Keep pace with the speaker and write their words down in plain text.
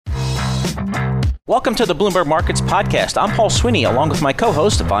Welcome to the Bloomberg Markets Podcast. I'm Paul Sweeney, along with my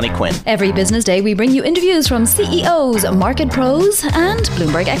co-host, Bonnie Quinn. Every business day, we bring you interviews from CEOs, market pros, and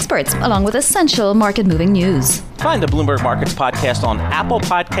Bloomberg experts, along with essential market-moving news. Find the Bloomberg Markets Podcast on Apple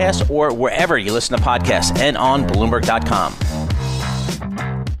Podcasts or wherever you listen to podcasts and on Bloomberg.com.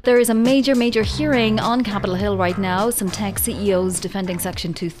 There is a major hearing on Capitol Hill right now. Some tech CEOs defending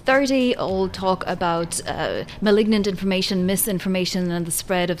Section 230, all talk about malignant information, misinformation, and the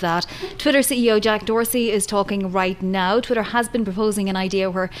spread of that. Twitter CEO Jack Dorsey is talking right now. Twitter has been proposing an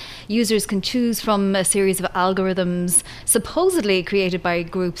idea where users can choose from a series of algorithms supposedly created by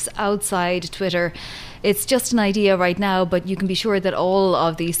groups outside Twitter. It's just an idea right now, but you can be sure that all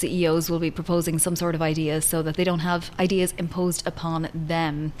of these CEOs will be proposing some sort of ideas so that they don't have ideas imposed upon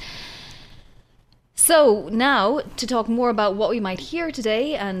them. So now, to talk more about what we might hear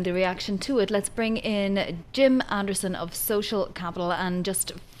today and the reaction to it, let's bring in Jim Anderson of Social Capital. And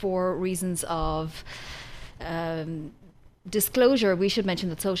just for reasons of disclosure, we should mention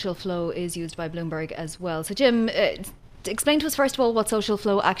that SocialFlow is used by Bloomberg as well. So Jim, explain to us first of all what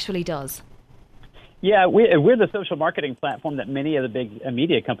SocialFlow actually does. Yeah, we're the social marketing platform that many of the big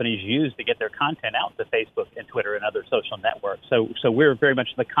media companies use to get their content out to Facebook and Twitter and other social networks. So we're very much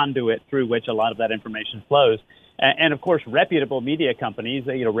the conduit through which a lot of that information flows. And of course, reputable media companies,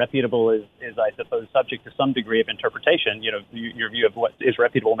 reputable is, I suppose, subject to some degree of interpretation. Your view of what is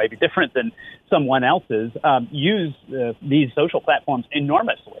reputable may be different than someone else's. Use these social platforms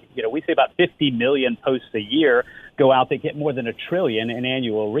enormously. We see about 50 million posts a year go out that get more than 1 trillion in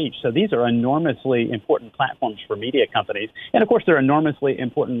annual reach. So these are enormously important platforms for media companies. And of course, they're enormously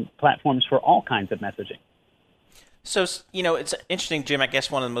important platforms for all kinds of messaging. So, it's interesting, Jim. I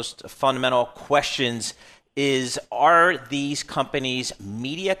guess one of the most fundamental questions is, are these companies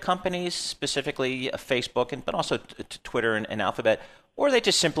media companies, specifically Facebook, but also Twitter and Alphabet, or are they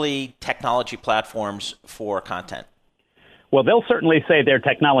just simply technology platforms for content? Well, they'll certainly say they're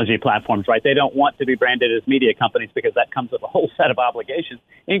technology platforms, right? They don't want to be branded as media companies because that comes with a whole set of obligations,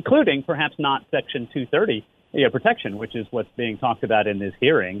 including perhaps not Section 230 protection, which is what's being talked about in this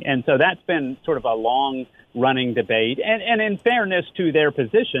hearing. And so that's been sort of a long-running debate. And in fairness to their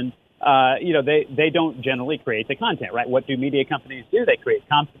position, they don't generally create the content, right? What do media companies do? They create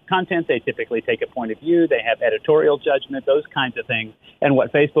content. They typically take a point of view. They have editorial judgment, those kinds of things. And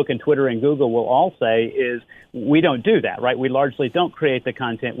what Facebook and Twitter and Google will all say is, we don't do that, right? We largely don't create the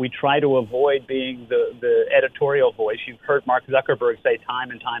content. We try to avoid being the editorial voice. You've heard Mark Zuckerberg say time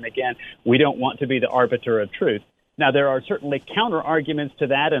and time again, we don't want to be the arbiter of truth. Now, there are certainly counter arguments to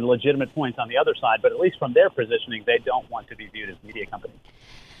that and legitimate points on the other side, but at least from their positioning, they don't want to be viewed as media companies.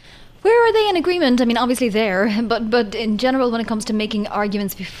 Where are they in agreement? I mean, obviously there, but in general, when it comes to making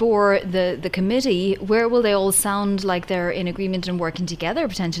arguments before the committee, where will they all sound like they're in agreement and working together,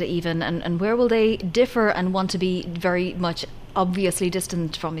 potentially even, and where will they differ and want to be very much obviously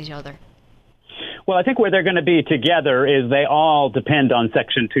distant from each other? Well, I think where they're going to be together is they all depend on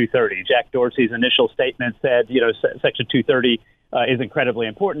Section 230. Jack Dorsey's initial statement said, Section 230 is incredibly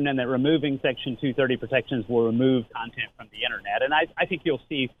important, and that removing Section 230 protections will remove content from the Internet. And I think you'll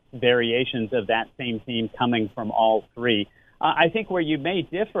see variations of that same theme coming from all three. I think where you may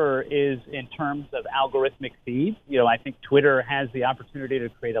differ is in terms of algorithmic feeds. I think Twitter has the opportunity to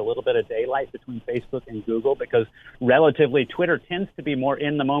create a little bit of daylight between Facebook and Google because relatively Twitter tends to be more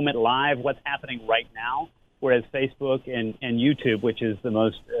in the moment, live, what's happening right now, whereas Facebook and YouTube, which is the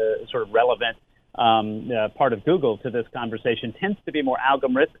most sort of relevant part of Google to this conversation, tends to be more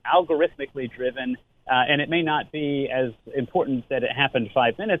algorithmically driven, and it may not be as important that it happened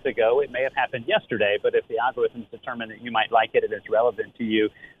 5 minutes ago. It may have happened yesterday, but if the algorithms determine that you might like it and it's relevant to you,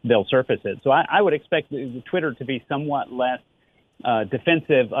 they'll surface it. So I would expect Twitter to be somewhat less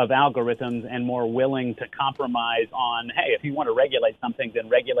defensive of algorithms and more willing to compromise on, hey, if you want to regulate something, then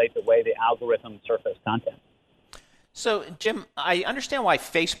regulate the way the algorithms surface content. So, Jim, I understand why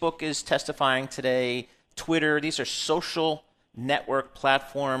Facebook is testifying today. Twitter, these are social network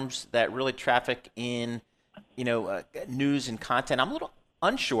platforms that really traffic in, news and content. I'm a little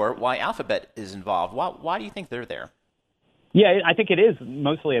unsure why Alphabet is involved. Why do you think they're there? Yeah, I think it is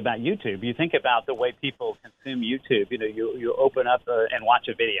mostly about YouTube. You think about the way people consume YouTube. You open up and watch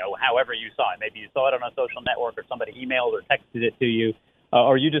a video, however you saw it. Maybe you saw it on a social network or somebody emailed or texted it to you.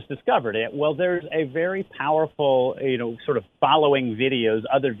 Or you just discovered it. Well, there's a very powerful, sort of following videos,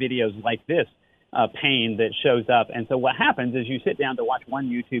 other videos like this pane that shows up. And so what happens is you sit down to watch one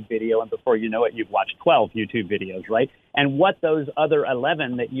YouTube video, and before you know it, you've watched 12 YouTube videos, right? And what those other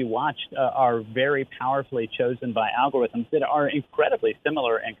 11 that you watched are very powerfully chosen by algorithms that are incredibly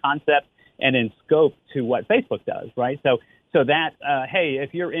similar in concept and in scope to what Facebook does, right? So So that, hey,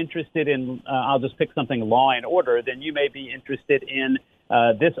 if you're interested in, I'll just pick something Law and Order, then you may be interested in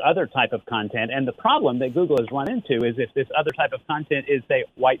this other type of content. And the problem that Google has run into is if this other type of content is, say,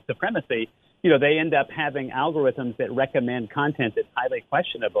 white supremacy, they end up having algorithms that recommend content that's highly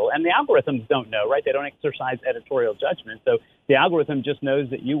questionable. And the algorithms don't know, right? They don't exercise editorial judgment. So the algorithm just knows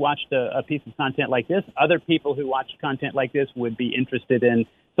that you watched a piece of content like this. Other people who watch content like this would be interested in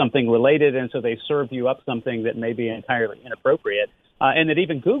something related, and so they serve you up something that may be entirely inappropriate, and that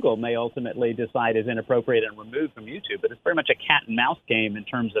even Google may ultimately decide is inappropriate and remove from YouTube. But it's very much a cat and mouse game in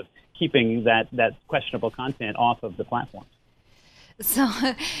terms of keeping that questionable content off of the platform. So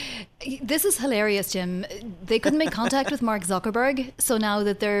this is hilarious, Jim. They couldn't make contact with Mark Zuckerberg, so now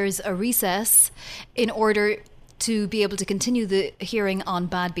that there's a recess in order to be able to continue the hearing on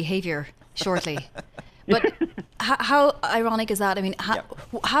bad behavior shortly. But how ironic is that? I mean,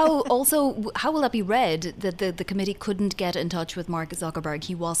 how will that be read that the committee couldn't get in touch with Mark Zuckerberg?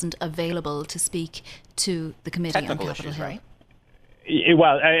 He wasn't available to speak to the committee Technical on Capitol issues, Hill. right?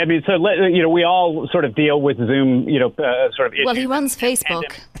 Well, I mean, so we all sort of deal with Zoom, sort of issues. Well, he runs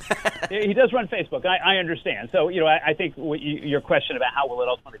Facebook. He does run Facebook. I understand. So, I think your question about how will it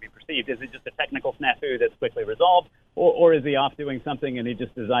ultimately be perceived, is it just a technical snafu that's quickly resolved, or is he off doing something and he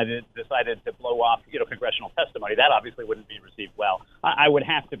just decided to blow off, congressional testimony? That obviously wouldn't be received well. I would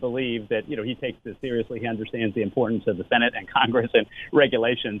have to believe that, he takes this seriously. He understands the importance of the Senate and Congress and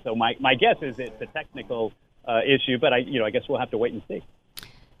regulation. So my guess is it's a technical issue, but I guess we'll have to wait and see.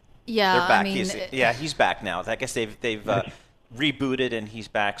 Yeah, they're back. I mean, He's back now. I guess they've rebooted and he's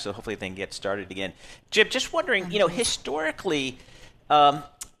back. So hopefully they can get started again. Jim, just wondering, historically,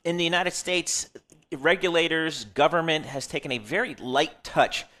 in the United States, regulators, government has taken a very light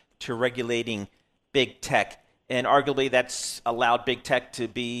touch to regulating big tech. And arguably that's allowed big tech to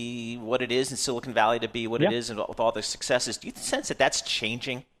be what it is and Silicon Valley to be what it is, and with all the successes. Do you sense that that's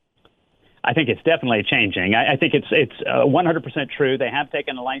changing? I think it's definitely changing. I think it's 100% true. They have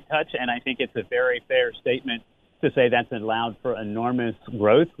taken a light touch, and I think it's a very fair statement to say that's allowed for enormous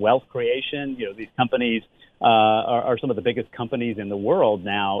growth, wealth creation. These companies are some of the biggest companies in the world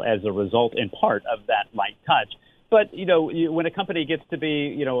now as a result, in part, of that light touch. But, when a company gets to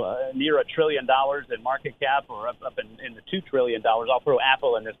be, near $1 trillion in market cap or up in the $2 trillion, I'll throw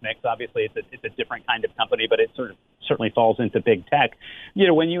Apple in this mix. Obviously, it's a different kind of company, but it certainly falls into big tech.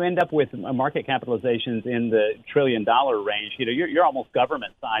 When you end up with market capitalizations in the $1 trillion range, you're almost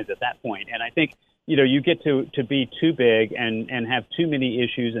government size at that point. And I think, you get to be too big and have too many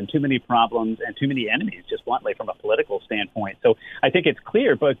issues and too many problems and too many enemies, just bluntly, from a political standpoint. So I think it's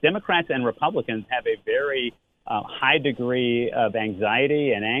clear both Democrats and Republicans have a very high degree of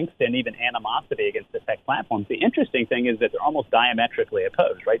anxiety and angst and even animosity against the tech platforms. The interesting thing is that they're almost diametrically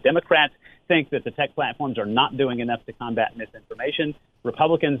opposed, right? Democrats think that the tech platforms are not doing enough to combat misinformation.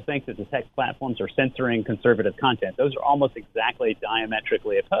 Republicans think that the tech platforms are censoring conservative content. Those are almost exactly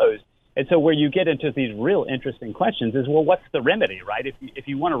diametrically opposed. And so where you get into these real interesting questions is, well, what's the remedy, right? If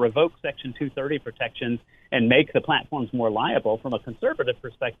you want to revoke Section 230 protections and make the platforms more liable from a conservative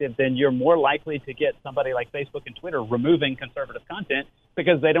perspective, then you're more likely to get somebody like Facebook and Twitter removing conservative content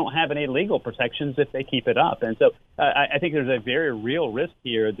because they don't have any legal protections if they keep it up. And so I think there's a very real risk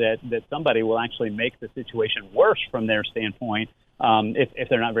here that somebody will actually make the situation worse from their standpoint if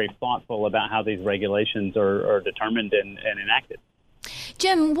they're not very thoughtful about how these regulations are determined and enacted.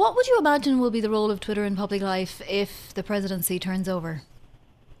 Jim, what would you imagine will be the role of Twitter in public life if the presidency turns over?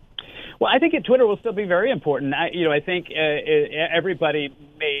 Well, I think Twitter will still be very important. I think everybody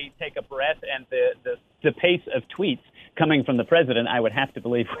may take a breath, and the pace of tweets coming from the president, I would have to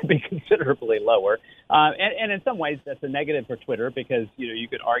believe, would be considerably lower. And in some ways, that's a negative for Twitter because, you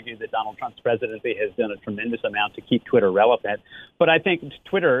could argue that Donald Trump's presidency has done a tremendous amount to keep Twitter relevant. But I think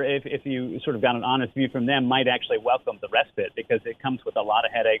Twitter, if you sort of got an honest view from them, might actually welcome the respite because it comes with a lot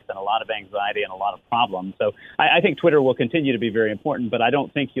of headaches and a lot of anxiety and a lot of problems. So I think Twitter will continue to be very important, but I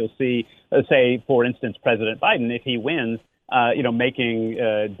don't think you'll see, say, for instance, President Biden, if he wins, making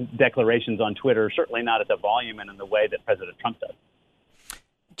declarations on Twitter, certainly not at the volume and in the way that President Trump does.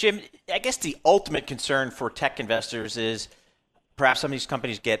 Jim, I guess the ultimate concern for tech investors is perhaps some of these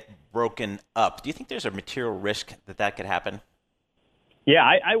companies get broken up. Do you think there's a material risk that could happen? Yeah,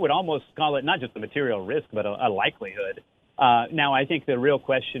 I would almost call it not just a material risk, but a likelihood. Now, I think the real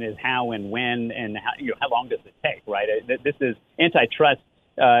question is how and when and how long does it take, right? This is antitrust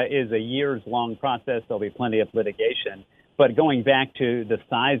is a years-long process. There'll be plenty of litigation. But going back to the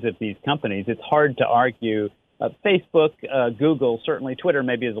size of these companies, it's hard to argue Facebook, Google, certainly Twitter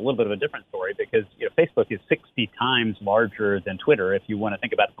maybe is a little bit of a different story because Facebook is 60 times larger than Twitter if you want to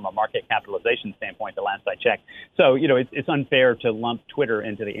think about it from a market capitalization standpoint, the last I checked. So, it's unfair to lump Twitter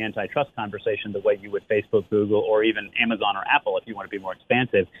into the antitrust conversation the way you would Facebook, Google, or even Amazon or Apple if you want to be more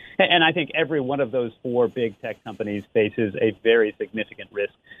expansive. And I think every one of those four big tech companies faces a very significant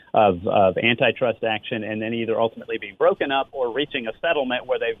risk of antitrust action and then either ultimately being broken up or reaching a settlement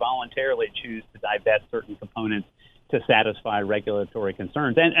where they voluntarily choose to divest certain components to satisfy regulatory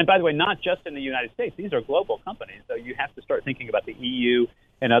concerns. And by the way, not just in the United States. These are global companies. So you have to start thinking about the EU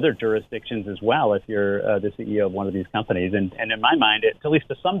and other jurisdictions as well if you're the CEO of one of these companies. And in my mind, at least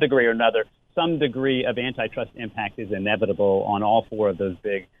to some degree or another, some degree of antitrust impact is inevitable on all four of those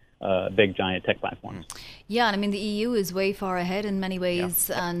big giant tech platforms. Yeah, and I mean the EU is way far ahead in many ways,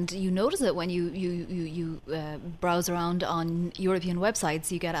 and you notice it when you browse around on European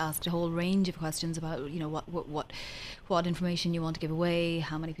websites. You get asked a whole range of questions about what information you want to give away,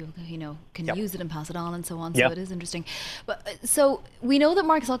 how many people can use it and pass it on, and so on. So it is interesting. But so we know that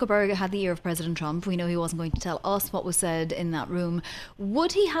Mark Zuckerberg had the ear of President Trump. We know he wasn't going to tell us what was said in that room.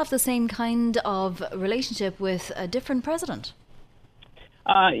 Would he have the same kind of relationship with a different president?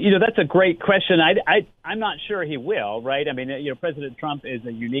 That's a great question. I'm not sure he will, right? I mean, President Trump is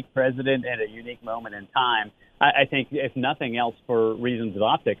a unique president at a unique moment in time. I think, if nothing else, for reasons of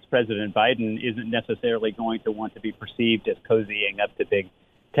optics, President Biden isn't necessarily going to want to be perceived as cozying up to big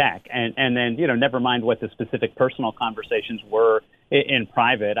tech. And then, never mind what the specific personal conversations were in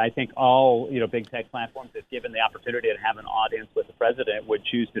private. I think all, big tech platforms, if given the opportunity to have an audience with the president, would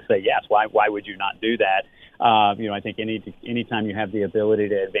choose to say yes. Why would you not do that? I think anytime you have the ability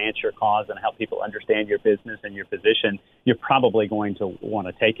to advance your cause and help people understand your business and your position, you're probably going to want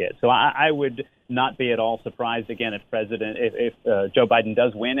to take it. So I would not be at all surprised, again, if Joe Biden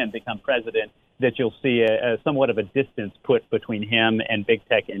does win and become president, that you'll see a somewhat of a distance put between him and big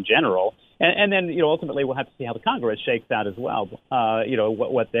tech in general. And then, ultimately we'll have to see how the Congress shakes out as well.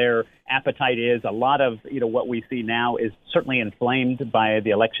 What their appetite is. A lot of, what we see now is certainly inflamed by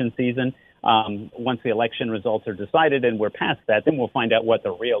the election season. Once the election results are decided and we're past that, then we'll find out what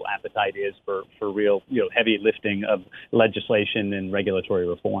the real appetite is for real, heavy lifting of legislation and regulatory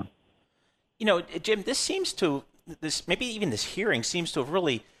reform. Jim, maybe even this hearing seems to have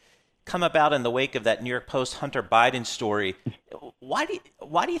really come about in the wake of that New York Post Hunter Biden story. Why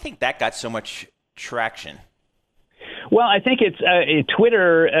do you think that got so much traction? Well, I think it's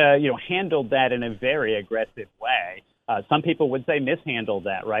Twitter, handled that in a very aggressive way. Some people would say mishandled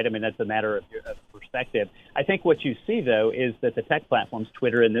that, right? I mean, that's a matter of perspective. I think what you see, though, is that the tech platforms,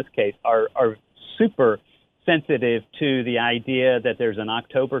 Twitter in this case, are super sensitive to the idea that there's an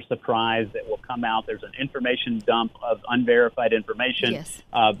October surprise that will come out. There's an information dump of unverified information. Yes.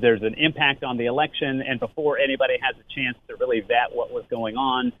 There's an impact on the election. And before anybody has a chance to really vet what was going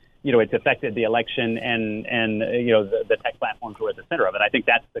on, it's affected the election and the tech platforms were at the center of it. I think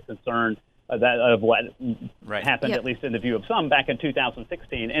that's the concern of what happened, at least in the view of some, back in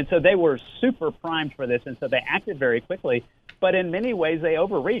 2016. And so they were super primed for this. And so they acted very quickly. But in many ways, they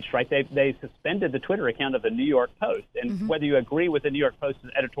overreached, right? They suspended the Twitter account of the New York Post. And whether you agree with the New York Post's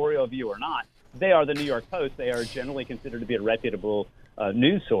editorial view or not, they are the New York Post. They are generally considered to be a reputable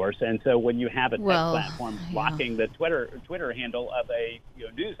news source. And so when you have a tech platform blocking the Twitter handle of a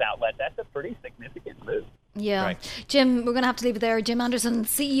news outlet, that's a pretty significant move. Yeah. Right. Jim, we're going to have to leave it there. Jim Anderson,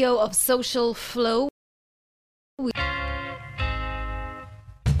 CEO of SocialFlow.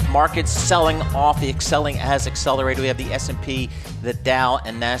 Markets selling off. The selling has accelerated. We have the S&P, the Dow,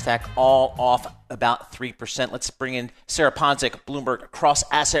 and NASDAQ all off about 3%. Let's bring in Sarah Ponzik, Bloomberg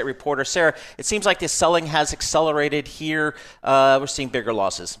cross-asset reporter. Sarah, it seems like the selling has accelerated here. We're seeing bigger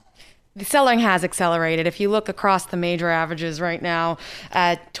losses. The selling has accelerated. If you look across the major averages right now,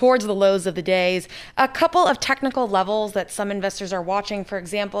 towards the lows of the days, a couple of technical levels that some investors are watching. For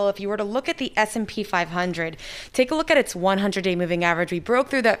example, if you were to look at the S&P 500, take a look at its 100-day moving average. We broke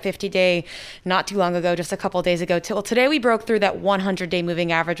through that 50-day not too long ago, just a couple of days ago. Till today, we broke through that 100-day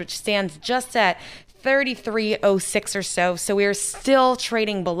moving average, which stands just at 33.06 or so. So we are still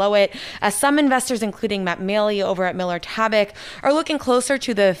trading below it. Some investors, including Matt Maley over at Miller Tabak, are looking closer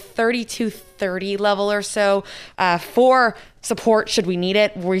to the 32.30 level or so for support should we need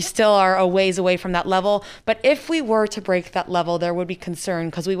it. We still are a ways away from that level. But if we were to break that level, there would be concern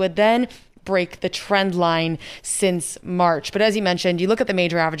because we would then break the trend line since March. But as you mentioned, you look at the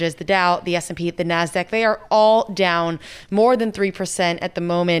major averages, the Dow, the S&P, the NASDAQ, they are all down more than 3% at the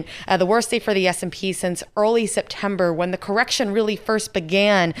moment. The worst day for the S&P since early September when the correction really first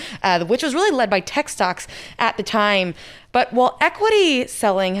began, which was really led by tech stocks at the time. But while equity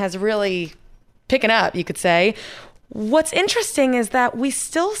selling has really picking up, you could say. What's interesting is that we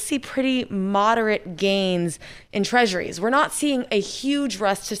still see pretty moderate gains in treasuries. We're not seeing a huge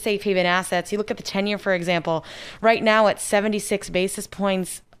rush to safe haven assets. You look at the 10-year, for example, right now at 76 basis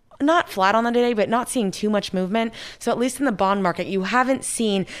points, not flat on the day, but not seeing too much movement. So at least in the bond market, you haven't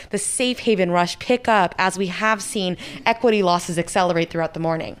seen the safe haven rush pick up as we have seen equity losses accelerate throughout the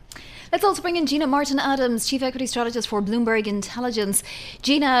morning. Let's also bring in Gina Martin-Adams, Chief Equity Strategist for Bloomberg Intelligence.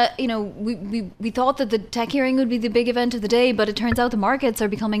 Gina, we thought that the tech hearing would be the big event of the day, but it turns out the markets are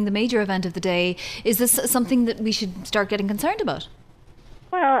becoming the major event of the day. Is this something that we should start getting concerned about?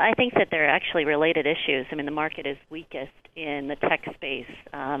 Well, I think that they're actually related issues. I mean, the market is weakest in the tech space,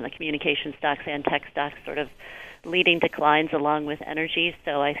 the communication stocks and tech stocks sort of leading declines along with energy.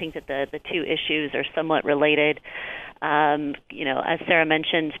 So I think that the two issues are somewhat related. As Sarah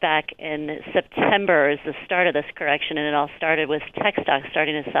mentioned, back in September is the start of this correction, and it all started with tech stocks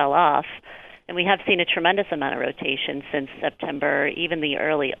starting to sell off. And we have seen a tremendous amount of rotation since September. Even the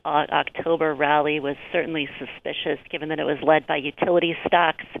early October rally was certainly suspicious, given that it was led by utility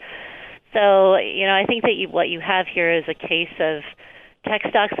stocks. So, I think that what you have here is a case of tech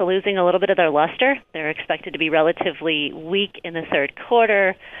stocks are losing a little bit of their luster. They're expected to be relatively weak in the third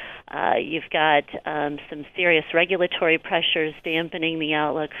quarter. You've got some serious regulatory pressures dampening the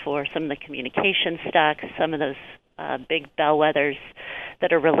outlook for some of the communication stocks, some of those big bellwethers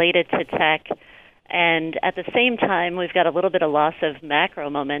that are related to tech. And at the same time, we've got a little bit of loss of macro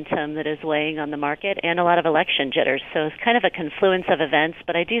momentum that is weighing on the market and a lot of election jitters. So it's kind of a confluence of events,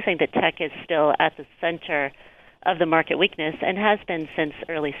 but I do think that tech is still at the center of the market weakness and has been since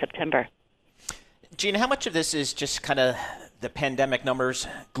early September. Gina, how much of this is just kind of the pandemic numbers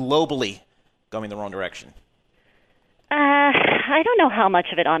globally going the wrong direction? I don't know how much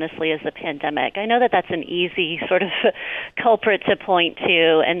of it, honestly, is the pandemic. I know that that's an easy sort of culprit to point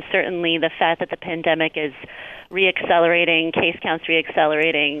to, and certainly the fact that the pandemic is reaccelerating, case counts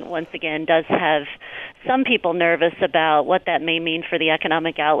reaccelerating, once again, does have some people nervous about what that may mean for the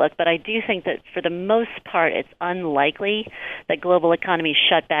economic outlook. But I do think that for the most part, it's unlikely that global economies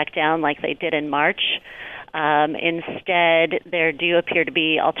shut back down like they did in March. Instead, there do appear to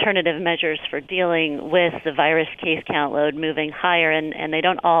be alternative measures for dealing with the virus case count load moving higher, and they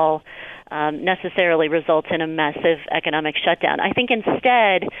don't all necessarily result in a massive economic shutdown. I think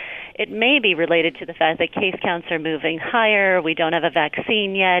instead it may be related to the fact that case counts are moving higher, we don't have a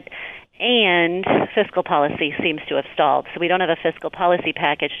vaccine yet, and fiscal policy seems to have stalled. So we don't have a fiscal policy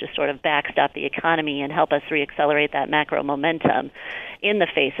package to sort of backstop the economy and help us reaccelerate that macro momentum in the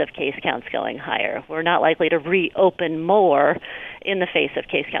face of case counts going higher. We're not likely to reopen more in the face of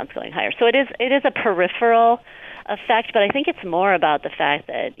case counts going higher. So it is a peripheral effect, but I think it's more about the fact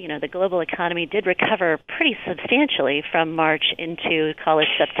that, the global economy did recover pretty substantially from March into, call it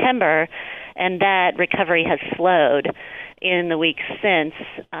September, and that recovery has slowed in the weeks since,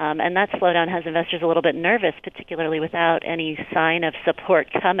 and that slowdown has investors a little bit nervous, particularly without any sign of support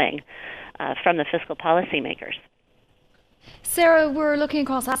coming from the fiscal policymakers. Sarah, we're looking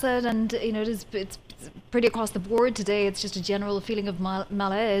across asset, and it's pretty across the board today. It's just a general feeling of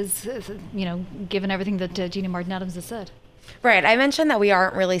malaise, given everything that Gina Martin-Adams has said. Right. I mentioned that we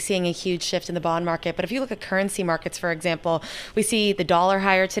aren't really seeing a huge shift in the bond market, but if you look at currency markets, for example, we see the dollar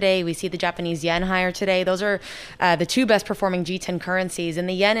higher today, we see the Japanese yen higher today. Those are the two best performing G10 currencies, and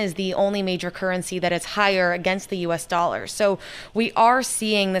the yen is the only major currency that is higher against the US dollar. So we are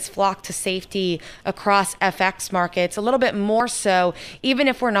seeing this flock to safety across FX markets, a little bit more so, even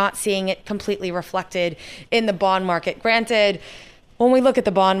if we're not seeing it completely reflected in the bond market. Granted, when we look at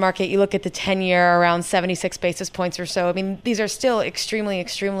the bond market, you look at the 10-year around 76 basis points or so. I mean, these are still extremely,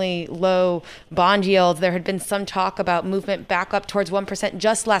 extremely low bond yields. There had been some talk about movement back up towards 1%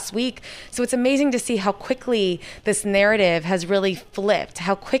 just last week. So it's amazing to see how quickly this narrative has really flipped,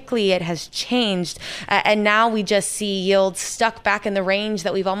 how quickly it has changed. And now we just see yields stuck back in the range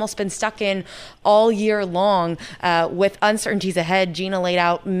that we've almost been stuck in all year long with uncertainties ahead. Gina laid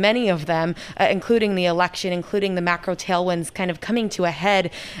out many of them, including the election, including the macro tailwinds kind of coming to a head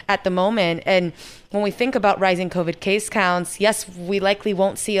at the moment. And when we think about rising COVID case counts, yes, we likely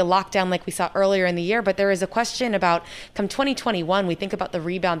won't see a lockdown like we saw earlier in the year, but there is a question about come 2021, we think about the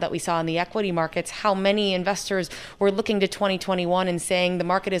rebound that we saw in the equity markets, how many investors were looking to 2021 and saying the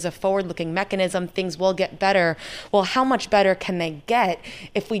market is a forward-looking mechanism, things will get better. Well, how much better can they get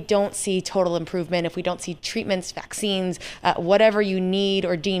if we don't see total improvement, if we don't see treatments, vaccines, whatever you need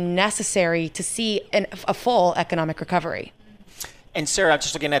or deem necessary to see a full economic recovery? And Sarah, I'm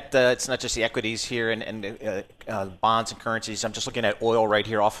just looking at it's not just the equities here and bonds and currencies. I'm just looking at oil right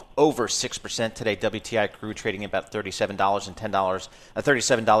here, off over 6% today. WTI crude trading about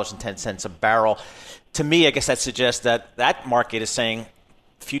 $37.10 a barrel. To me, I guess that suggests that market is saying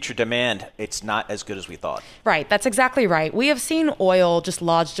future demand, it's not as good as we thought. Right. That's exactly right. We have seen oil just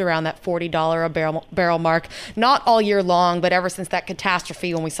lodged around that $40 a barrel mark, not all year long, but ever since that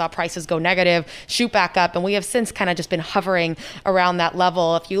catastrophe when we saw prices go negative, shoot back up. And we have since kind of just been hovering around that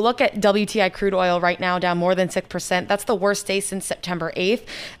level. If you look at WTI crude oil right now, down more than 6%, that's the worst day since September 8th.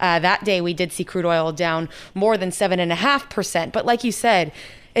 That day, we did see crude oil down more than 7.5%. But like you said,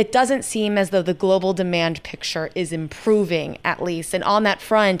 it doesn't seem as though the global demand picture is improving, at least. And on that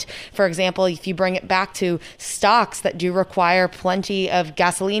front, for example, if you bring it back to stocks that do require plenty of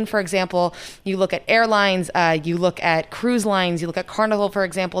gasoline, for example, you look at airlines, you look at cruise lines, you look at Carnival, for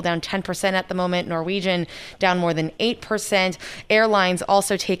example, down 10% at the moment, Norwegian down more than 8%, airlines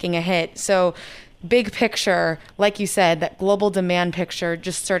also taking a hit. So big picture, like you said, that global demand picture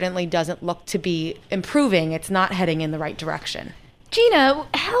just certainly doesn't look to be improving. It's not heading in the right direction. Gina,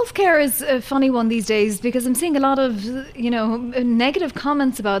 healthcare is a funny one these days because I'm seeing a lot of, negative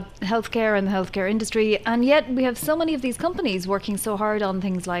comments about healthcare and the healthcare industry, and yet we have so many of these companies working so hard on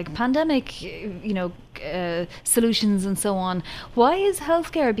things like pandemic, solutions and so on. Why is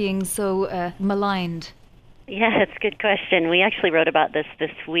healthcare being so maligned? Yeah, it's a good question. We actually wrote about this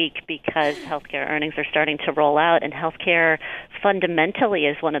week because healthcare earnings are starting to roll out, and healthcare fundamentally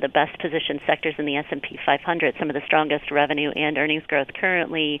is one of the best positioned sectors in the S&P 500, some of the strongest revenue and earnings growth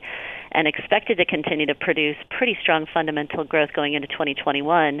currently, and expected to continue to produce pretty strong fundamental growth going into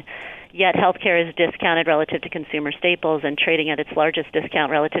 2021. Yet healthcare is discounted relative to consumer staples and trading at its largest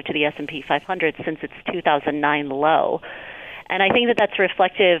discount relative to the S&P 500 since its 2009 low. And I think that that's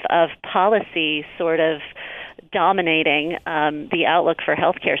reflective of policy sort of dominating the outlook for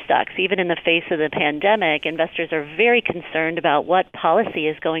healthcare stocks. Even in the face of the pandemic, investors are very concerned about what policy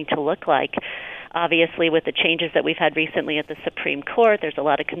is going to look like. Obviously, with the changes that we've had recently at the Supreme Court, there's a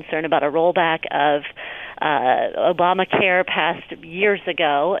lot of concern about a rollback of Obamacare passed years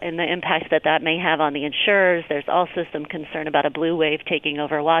ago and the impact that may have on the insurers. There's also some concern about a blue wave taking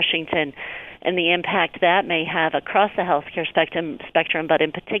over Washington and the impact that may have across the healthcare spectrum, but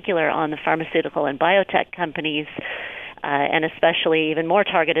in particular on the pharmaceutical and biotech companies, and especially even more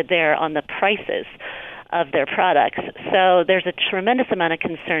targeted there on the prices of their products. So there's a tremendous amount of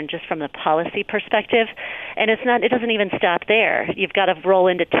concern just from the policy perspective, and it doesn't even stop there. You've got to roll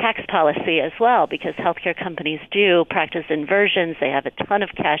into tax policy as well, because healthcare companies do practice inversions. They have a ton of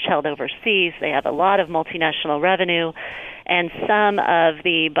cash held overseas. They have a lot of multinational revenue, and some of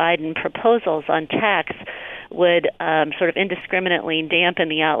the Biden proposals on tax would sort of indiscriminately dampen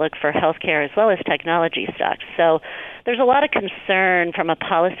the outlook for healthcare as well as technology stocks. So there's a lot of concern from a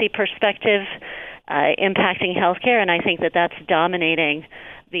policy perspective impacting healthcare, and I think that that's dominating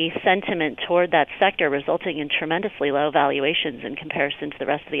the sentiment toward that sector, resulting in tremendously low valuations in comparison to the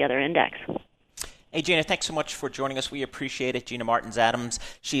rest of the other index. Hey, Gina, thanks so much for joining us. We appreciate it. Gina Martins-Adams,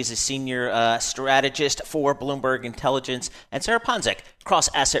 she is a senior strategist for Bloomberg Intelligence, and Sarah Ponczek,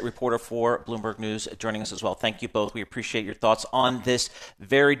 cross-asset reporter for Bloomberg News, joining us as well. Thank you both. We appreciate your thoughts on this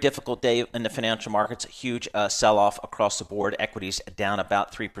very difficult day in the financial markets. Huge sell-off across the board. Equities down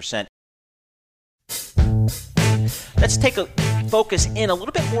about 3%. Let's take a focus in a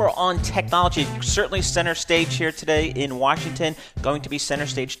little bit more on technology. Certainly center stage here today in Washington. Going to be center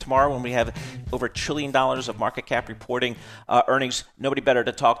stage tomorrow when we have over $1 trillion of market cap reporting earnings. Nobody better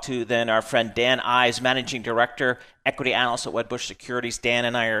to talk to than our friend Dan Ives, Managing Director, Equity Analyst at Wedbush Securities. Dan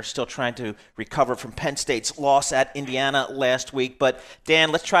and I are still trying to recover from Penn State's loss at Indiana last week. But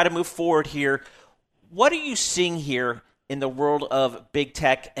Dan, let's try to move forward here. What are you seeing here in the world of big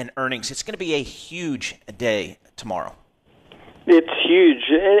tech and earnings? It's going to be a huge day tomorrow. It's huge,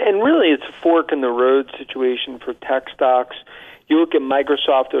 and really it's a fork in the road situation for tech stocks. You look at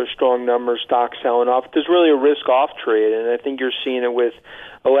Microsoft, there's strong numbers, stocks selling off. There's really a risk-off trade, and I think you're seeing it with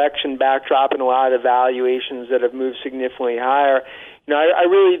election backdrop and a lot of the valuations that have moved significantly higher. I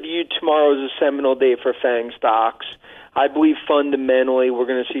really view tomorrow as a seminal day for FANG stocks. I believe fundamentally we're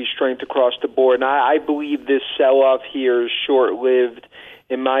going to see strength across the board, and I believe this sell-off here is short-lived,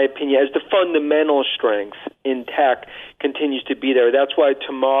 in my opinion, as the fundamental strength in tech continues to be there. That's why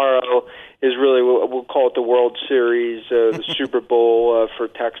tomorrow is really, we'll call it the World Series, the Super Bowl for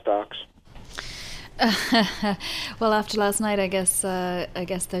tech stocks. Well, after last night, I guess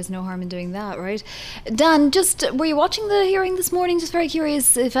there's no harm in doing that, right? Dan, were you watching the hearing this morning? Just very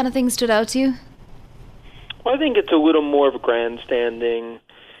curious if anything stood out to you. Well, I think it's a little more of grandstanding,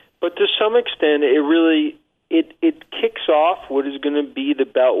 but to some extent, it really it kicks off what is going to be the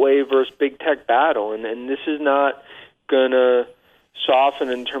Beltway versus big tech battle, and this is not going to soften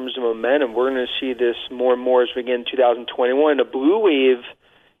in terms of momentum. We're going to see this more and more as we get in 2021. A blue wave,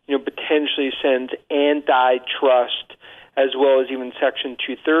 potentially sends antitrust as well as even Section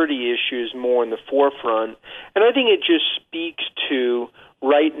 230 issues more in the forefront. And I think it just speaks to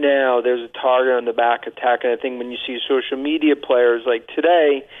right now there's a target on the back of tech, and I think when you see social media players like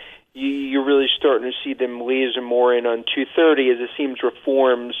today, you're really starting to see them laser more in on 230 as it seems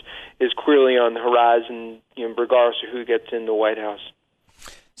reforms is clearly on the horizon, regardless of who gets in the White House.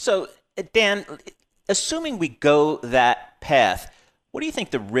 So, Dan, assuming we go that path, what do you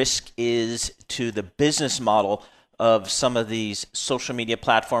think the risk is to the business model of some of these social media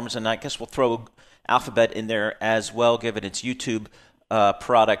platforms? And I guess we'll throw Alphabet in there as well, given its YouTube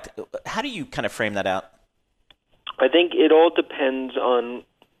product. How do you kind of frame that out? I think it all depends on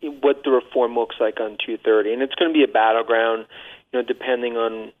what the reform looks like on 230, and it's going to be a battleground, depending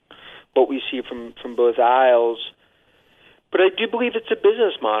on what we see from both aisles. But I do believe it's a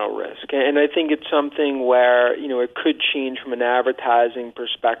business model risk, and I think it's something where it could change from an advertising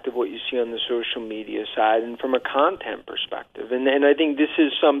perspective what you see on the social media side, and from a content perspective. And I think this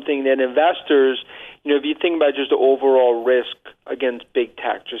is something that investors, if you think about just the overall risk against big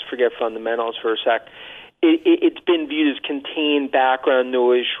tech, just forget fundamentals for a sec. It's been viewed as contained background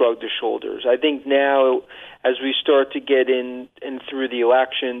noise, shrug the shoulders. I think now, as we start to get in and through the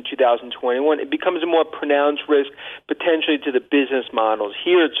election 2021, it becomes a more pronounced risk potentially to the business models.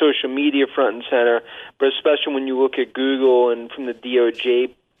 Here at social media front and center, but especially when you look at Google and from the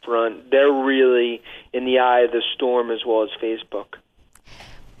DOJ front, they're really in the eye of the storm as well as Facebook.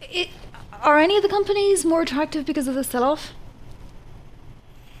 Are any of the companies more attractive because of the sell-off?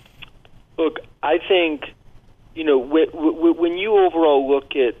 Look, I think, when you overall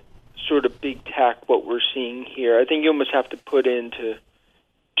look at sort of big tech, what we're seeing here, I think you almost have to put into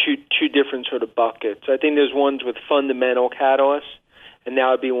two different sort of buckets. I think there's ones with fundamental catalysts, and now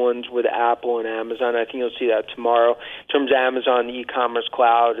it'd be ones with Apple and Amazon. I think you'll see that tomorrow in terms of Amazon, the e-commerce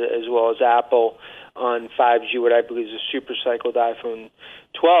cloud, as well as Apple on 5G, what I believe is a super cycled iPhone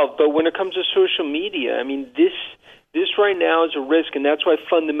 12. But when it comes to social media, I mean, this right now is a risk, and that's why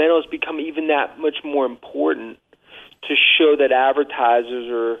fundamentals become even that much more important to show that advertisers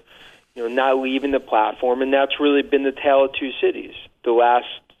are, not leaving the platform, and that's really been the tale of two cities the last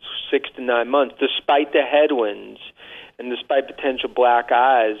 6 to 9 months. Despite the headwinds and despite potential black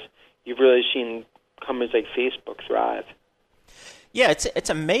eyes, you've really seen companies like Facebook thrive. Yeah, it's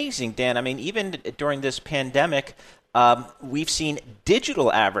amazing, Dan. I mean, even during this pandemic, we've seen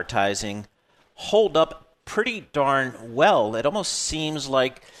digital advertising hold up pretty darn well. It almost seems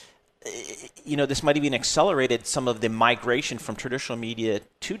like, this might even accelerated some of the migration from traditional media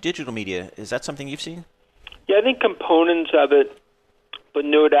to digital media. Is that something you've seen? Yeah, I think components of it, but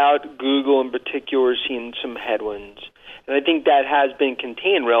no doubt Google in particular has seen some headwinds. And I think that has been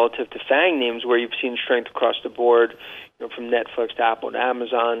contained relative to FANG names where you've seen strength across the board, from Netflix to Apple to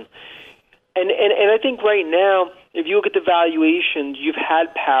Amazon. And I think right now, if you look at the valuations, you've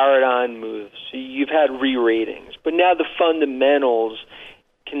had paradigm moves. You've had re-ratings. But now the fundamentals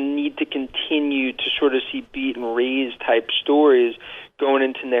can need to continue to sort of see beat and raise type stories going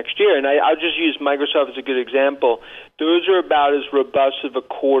into next year. And I'll just use Microsoft as a good example. Those are about as robust of a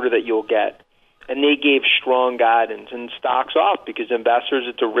quarter that you'll get. And they gave strong guidance. And stocks off because investors,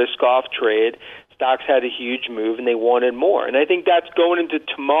 it's a risk-off trade. Stocks had a huge move, and they wanted more. And I think that's going into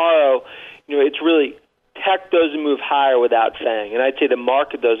tomorrow. It's really tech doesn't move higher without FANG. And I'd say the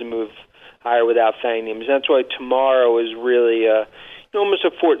market doesn't move higher without FANG names. That's why tomorrow is really almost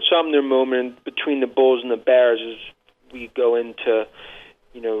a Fort Sumner moment between the bulls and the bears as we go into,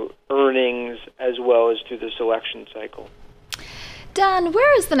 earnings as well as through this election cycle. Dan,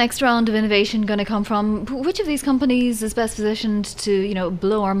 where is the next round of innovation going to come from? Which of these companies is best positioned to,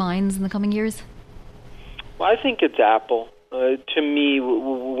 blow our minds in the coming years? Well, I think it's Apple. To me,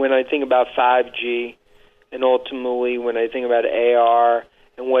 when I think about 5G and ultimately when I think about AR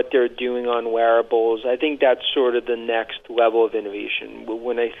and what they're doing on wearables, I think that's sort of the next level of innovation.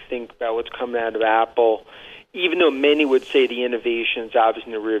 When I think about what's coming out of Apple, even though many would say the innovation is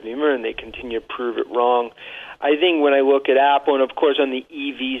obviously in the rearview mirror and they continue to prove it wrong, I think when I look at Apple, and of course on the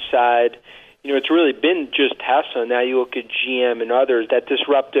EV side, it's really been just Tesla. Now you look at GM and others, that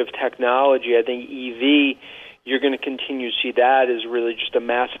disruptive technology, I think EV, you're going to continue to see that as really just a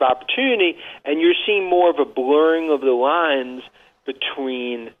massive opportunity, and you're seeing more of a blurring of the lines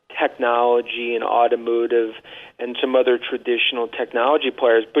between technology and automotive and some other traditional technology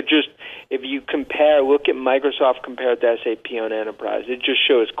players. But just if you look at Microsoft compared to SAP on enterprise, it just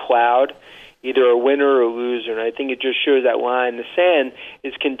shows cloud, either a winner or a loser. And I think it just shows that line in the sand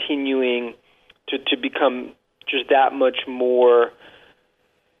is continuing to become just that much more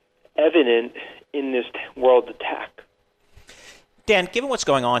evident in this world of tech. Dan, given what's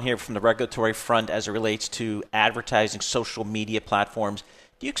going on here from the regulatory front as it relates to advertising, social media platforms,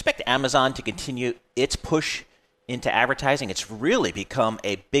 do you expect Amazon to continue its push into advertising? It's really become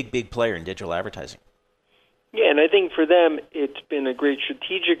a big, big player in digital advertising. Yeah, and I think for them it's been a great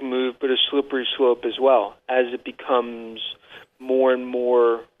strategic move, but a slippery slope as well, as it becomes more and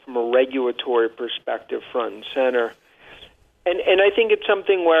more from a regulatory perspective front and center. And I think it's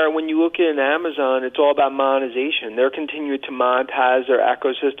something where when you look at an Amazon, it's all about monetization. They're continuing to monetize. Their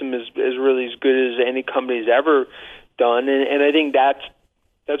ecosystem is really as good as any company's ever done. And I think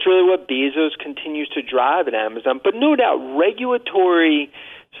that's really what Bezos continues to drive at Amazon. But no doubt, regulatory,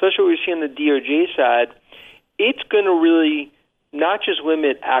 especially what we see on the DOJ side, it's going to really not just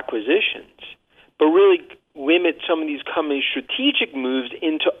limit acquisitions, but really limit some of these companies' strategic moves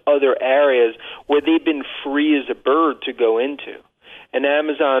into other areas where they've been free as a bird to go into. And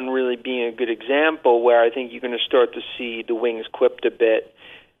Amazon really being a good example where I think you're going to start to see the wings clipped a bit,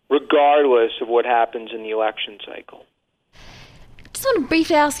 regardless of what happens in the election cycle. Just want to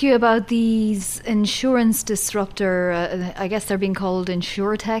briefly ask you about these insurance disruptor, I guess they're being called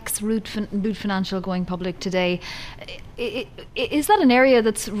insurtechs, Root Financial going public today. Is that an area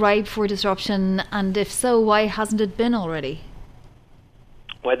that's ripe for disruption? And if so, why hasn't it been already?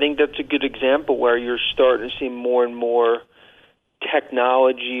 Well, I think that's a good example where you're starting to see more and more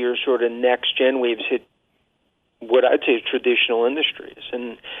technology or sort of next-gen waves hit what I'd say is traditional industries.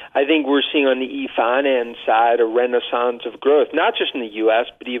 And I think we're seeing on the e-finance side a renaissance of growth, not just in the U.S.,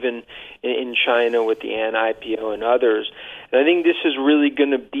 but even in China with the Ant IPO and others. And I think this is really going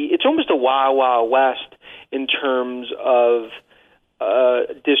to be, it's almost a wild, wild west in terms of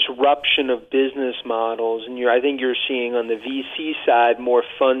disruption of business models. And I think you're seeing on the VC side more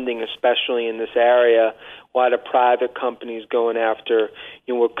funding, especially in this area, a lot of private companies going after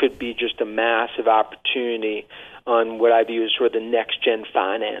what could be just a massive opportunity on what I view as sort of the next-gen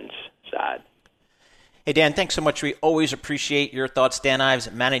finance side. Hey, Dan, thanks so much. We always appreciate your thoughts. Dan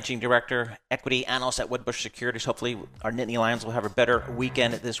Ives, Managing Director, Equity Analyst at Wedbush Securities. Hopefully our Nittany Lions will have a better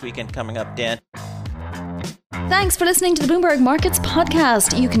weekend this weekend coming up, Dan. Thanks for listening to the Bloomberg Markets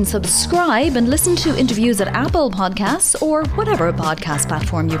Podcast. You can subscribe and listen to interviews at Apple Podcasts or whatever podcast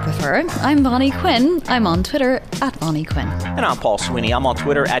platform you prefer. I'm Vonnie Quinn. I'm on Twitter at Vonnie Quinn. And I'm Paul Sweeney. I'm on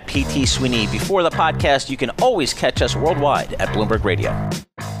Twitter at PT Sweeney. Before the podcast, you can always catch us worldwide at Bloomberg Radio.